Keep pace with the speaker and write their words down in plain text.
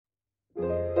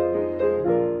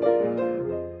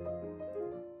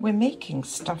we're making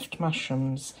stuffed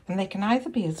mushrooms, and they can either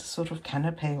be as a sort of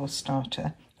canapé or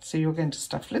starter. So you're going to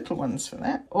stuff little ones for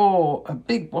that, or a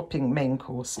big whopping main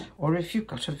course, or if you've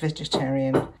got a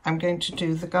vegetarian, I'm going to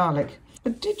do the garlic.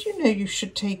 But did you know you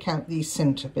should take out these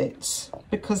centre bits?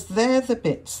 Because they're the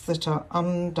bits that are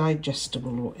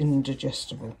undigestible or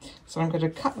indigestible. So I'm going to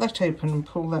cut that open and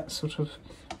pull that sort of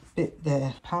bit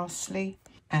there. Parsley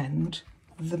and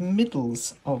the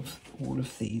middles of all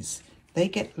of these, they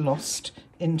get lost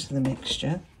into the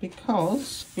mixture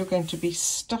because you're going to be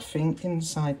stuffing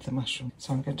inside the mushroom.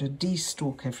 So I'm going to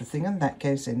de-stalk everything, and that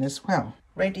goes in as well.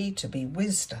 Ready to be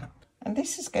whizzed up. And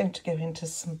this is going to go into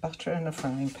some butter in a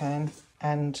frying pan.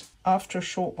 And after a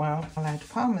short while, I'll add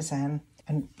parmesan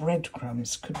and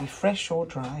breadcrumbs, could be fresh or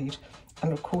dried.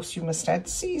 And of course you must add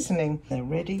seasoning. They're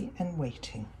ready and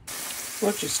waiting.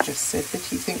 Roger's just said that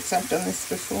he thinks I've done this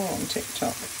before on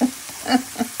TikTok.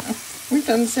 We've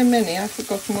done so many, I've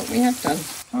forgotten what we have done.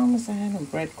 Parmesan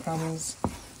and breadcrumbs,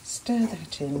 stir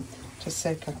that in to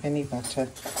soak up any butter.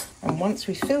 And once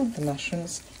we filled the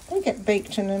mushrooms, they get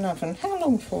baked in an oven. How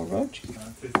long for, Rog?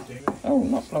 15 minutes. Oh,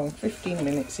 not long, 15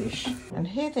 minutes-ish. And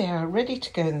here they are, ready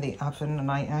to go in the oven,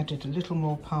 and I added a little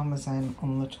more parmesan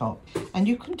on the top. And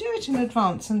you can do it in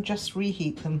advance and just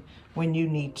reheat them when you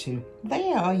need to.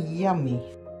 They are yummy.